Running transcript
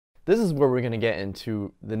This is where we're going to get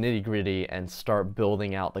into the nitty-gritty and start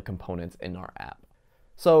building out the components in our app.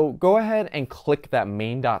 So go ahead and click that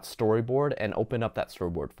main.storyboard and open up that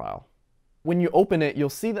storyboard file. When you open it, you'll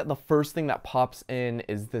see that the first thing that pops in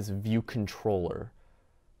is this view controller.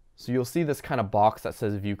 So you'll see this kind of box that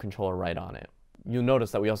says view controller right on it. You'll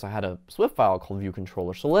notice that we also had a Swift file called view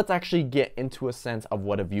controller. So let's actually get into a sense of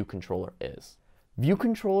what a view controller is. View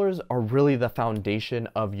controllers are really the foundation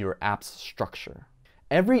of your app's structure.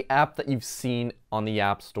 Every app that you've seen on the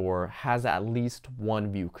App Store has at least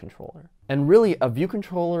one view controller. And really, a view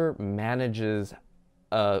controller manages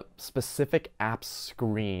a specific app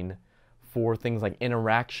screen for things like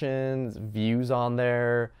interactions, views on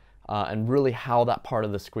there, and really how that part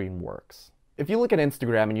of the screen works. If you look at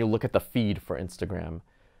Instagram and you look at the feed for Instagram,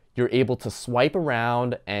 you're able to swipe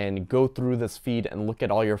around and go through this feed and look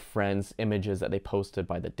at all your friends' images that they posted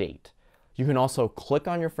by the date. You can also click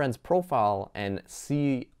on your friend's profile and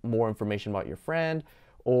see more information about your friend,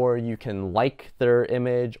 or you can like their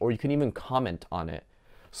image, or you can even comment on it.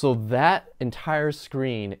 So that entire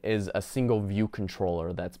screen is a single view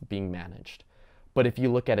controller that's being managed. But if you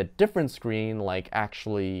look at a different screen, like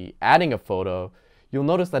actually adding a photo, you'll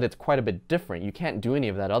notice that it's quite a bit different. You can't do any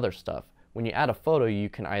of that other stuff. When you add a photo, you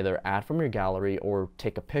can either add from your gallery or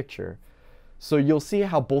take a picture. So you'll see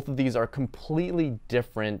how both of these are completely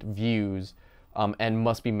different views and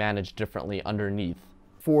must be managed differently underneath.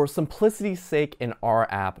 For simplicity's sake in our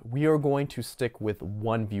app, we are going to stick with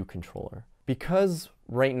one view controller. Because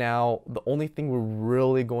right now, the only thing we're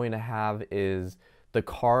really going to have is the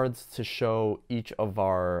cards to show each of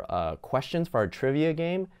our questions for our trivia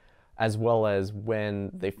game, as well as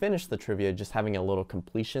when they finish the trivia, just having a little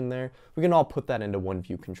completion there. We can all put that into one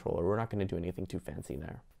view controller. We're not going to do anything too fancy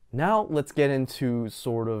there. Now let's get into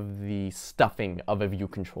sort of the stuffing of a view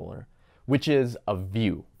controller, which is a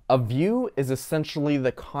view. A view is essentially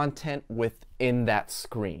the content within that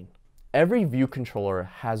screen. Every view controller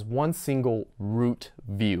has one single root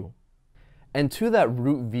view. And to that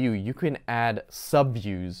root view, you can add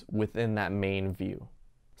subviews within that main view.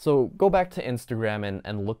 So go back to Instagram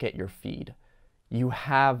and look at your feed. You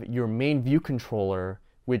have your main view controller,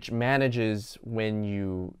 which manages when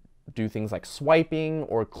you do things like swiping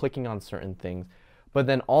or clicking on certain things. But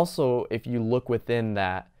then also, if you look within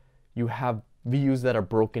that, you have views that are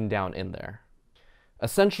broken down in there.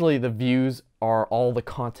 Essentially, the views are all the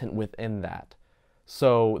content within that.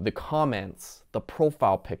 So the comments, the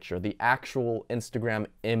profile picture, the actual Instagram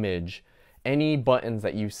image, any buttons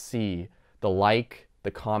that you see, the like,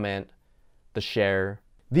 the comment, the share,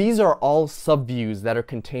 these are all subviews that are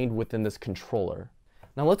contained within this controller.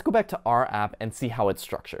 Now let's go back to our app and see how it's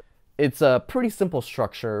structured. It's a pretty simple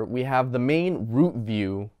structure. We have the main root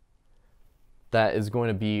view that is going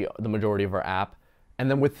to be the majority of our app. And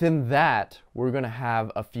then within that, we're going to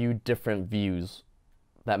have a few different views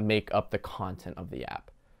that make up the content of the app.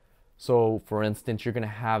 So for instance, you're going to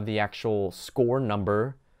have the actual score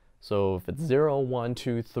number. So if it's 0, 1,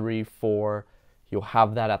 2, 3, 4, you'll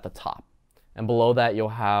have that at the top. And below that, you'll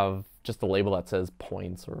have just a label that says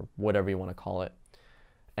points or whatever you want to call it.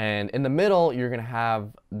 And in the middle, you're going to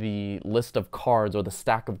have the list of cards or the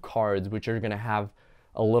stack of cards, which are going to have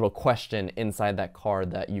a little question inside that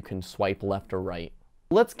card that you can swipe left or right.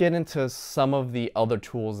 Let's get into some of the other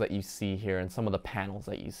tools that you see here and some of the panels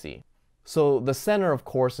that you see. So the center, of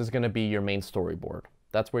course, is going to be your main storyboard.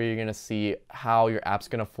 That's where you're going to see how your app's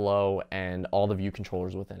going to flow and all the view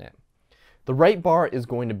controllers within it. The right bar is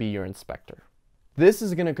going to be your inspector. This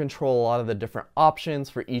is going to control a lot of the different options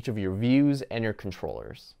for each of your views and your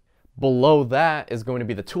controllers. Below that is going to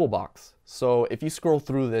be the toolbox. So if you scroll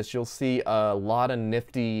through this, you'll see a lot of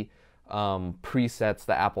nifty presets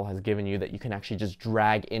that Apple has given you that you can actually just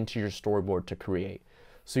drag into your storyboard to create.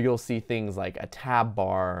 So you'll see things like a tab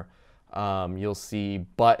bar, you'll see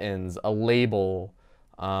buttons, a label,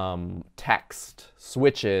 text,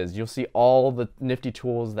 switches. You'll see all the nifty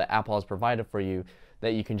tools that Apple has provided for you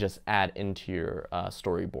that you can just add into your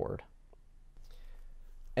storyboard.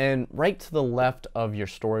 And right to the left of your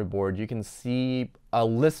storyboard, you can see a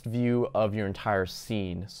list view of your entire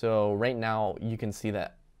scene. So right now, you can see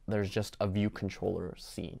that there's just a view controller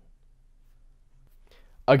scene.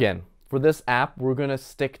 Again, for this app, we're going to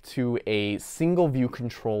stick to a single view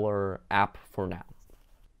controller app for now.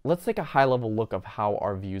 Let's take a high-level look of how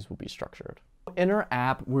our views will be structured. In our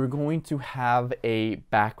app, we're going to have a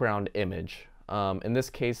background image. In this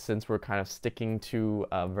case, since we're kind of sticking to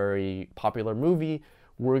a very popular movie,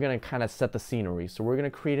 we're going to kind of set the scenery. So we're going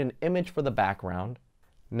to create an image for the background.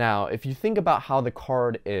 Now, if you think about how the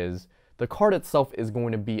card is, the card itself is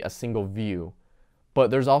going to be a single view, but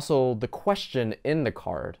there's also the question in the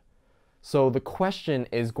card. So the question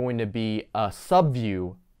is going to be a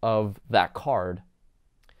subview of that card.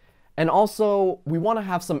 And also, we want to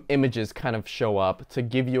have some images kind of show up to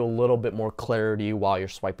give you a little bit more clarity while you're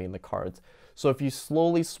swiping the cards. So if you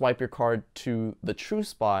slowly swipe your card to the true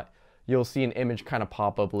spot, you'll see an image kind of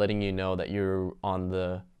pop up letting you know that you're on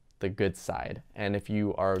the good side. And if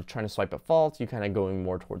you are trying to swipe it false, you're kind of going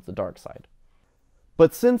more towards the dark side.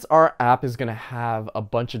 But since our app is going to have a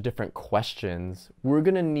bunch of different questions, we're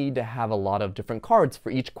going to need to have a lot of different cards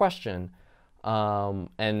for each question.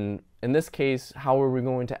 And in this case, how are we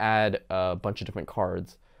going to add a bunch of different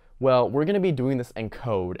cards? Well, we're going to be doing this in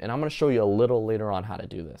code, and I'm going to show you a little later on how to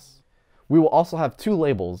do this. We will also have two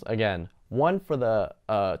labels, again, one for the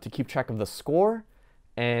to keep track of the score,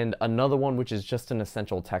 and another one which is just an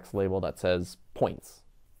essential text label that says points.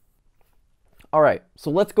 All right, so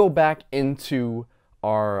let's go back into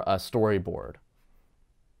our storyboard.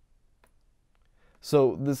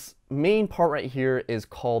 So this main part right here is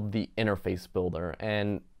called the interface builder,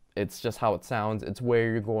 and it's just how it sounds. It's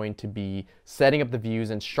where you're going to be setting up the views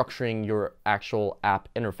and structuring your actual app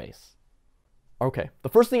interface. Okay, the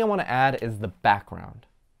first thing I want to add is the background.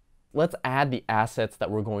 Let's add the assets that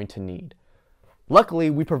we're going to need. Luckily,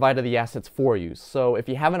 we provided the assets for you, so if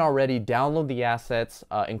you haven't already, download the assets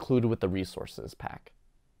included with the resources pack.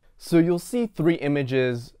 So you'll see 3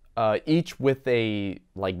 images, each with a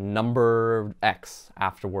number X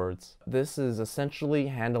afterwards. This is essentially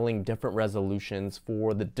handling different resolutions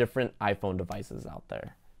for the different iPhone devices out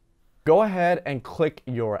there. Go ahead and click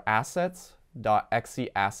your assets.exe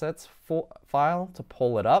assets file to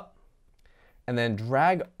pull it up, and then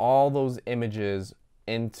drag all those images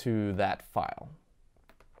into that file.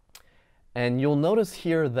 And you'll notice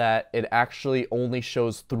here that it actually only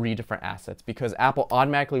shows 3 different assets because Apple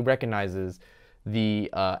automatically recognizes the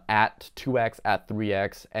at 2x, at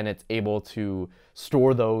 3x, and it's able to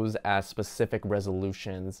store those as specific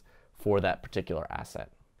resolutions for that particular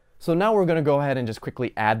asset. So now we're going to go ahead and just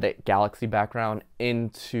quickly add that galaxy background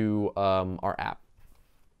into our app.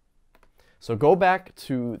 So go back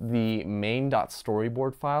to the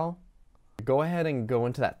main.storyboard file. Go ahead and go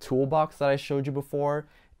into that toolbox that I showed you before,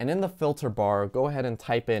 and in the filter bar, go ahead and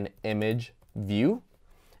type in image view,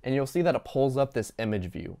 and you'll see that it pulls up this image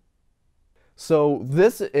view. So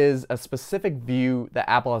this is a specific view that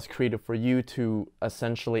Apple has created for you to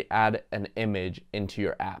essentially add an image into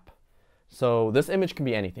your app. So this image can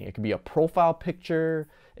be anything. It could be a profile picture,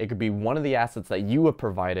 it could be one of the assets that you have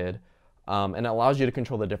provided, and it allows you to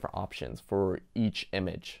control the different options for each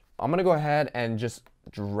image. I'm gonna go ahead and just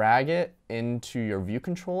drag it into your view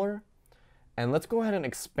controller, and let's go ahead and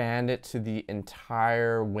expand it to the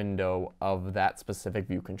entire window of that specific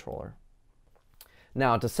view controller.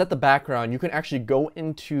 Now, to set the background, you can actually go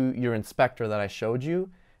into your inspector that I showed you,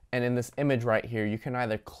 and in this image right here, you can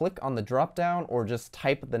either click on the drop down or just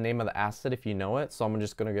type the name of the asset if you know it. So I'm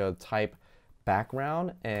just gonna go type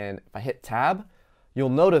background, and if I hit tab, you'll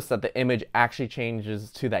notice that the image actually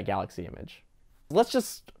changes to that galaxy image. Let's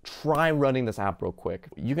just try running this app real quick.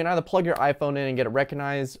 You can either plug your iPhone in and get it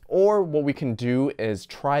recognized, or what we can do is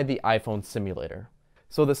try the iPhone simulator.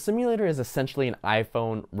 So the simulator is essentially an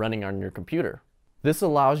iPhone running on your computer. This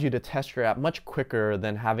allows you to test your app much quicker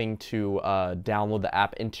than having to download the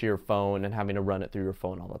app into your phone and having to run it through your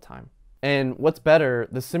phone all the time. And what's better,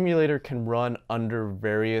 the simulator can run under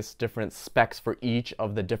various different specs for each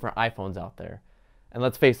of the different iPhones out there. And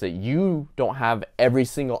let's face it, you don't have every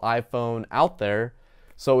single iPhone out there,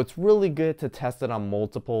 so it's really good to test it on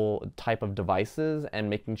multiple type of devices and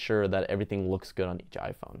making sure that everything looks good on each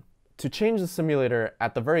iPhone. To change the simulator,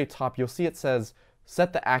 at the very top, you'll see it says,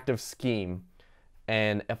 set the active scheme.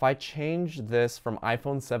 And if I change this from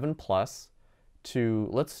iPhone 7 Plus to,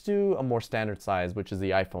 let's do a more standard size, which is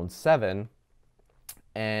the iPhone 7,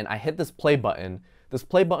 and I hit this play button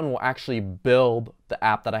will actually build the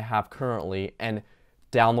app that I have currently and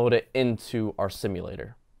download it into our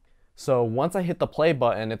simulator. So once I hit the play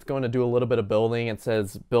button, it's going to do a little bit of building. It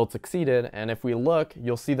says build succeeded, and if we look,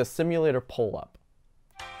 you'll see the simulator pull up.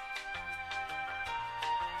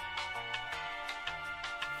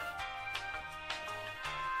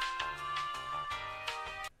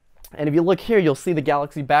 And if you look here, you'll see the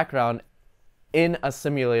galaxy background in a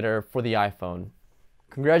simulator for the iPhone.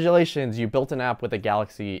 Congratulations, you built an app with a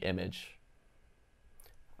galaxy image.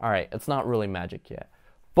 All right, it's not really magic yet,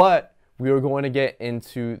 but we are going to get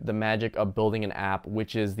into the magic of building an app,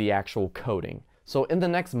 which is the actual coding. So in the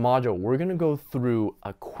next module, we're going to go through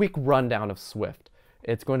a quick rundown of Swift.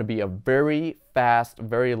 It's going to be a very fast,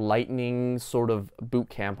 very lightning sort of boot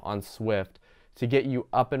camp on Swift to get you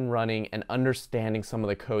up and running and understanding some of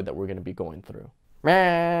the code that we're going to be going through.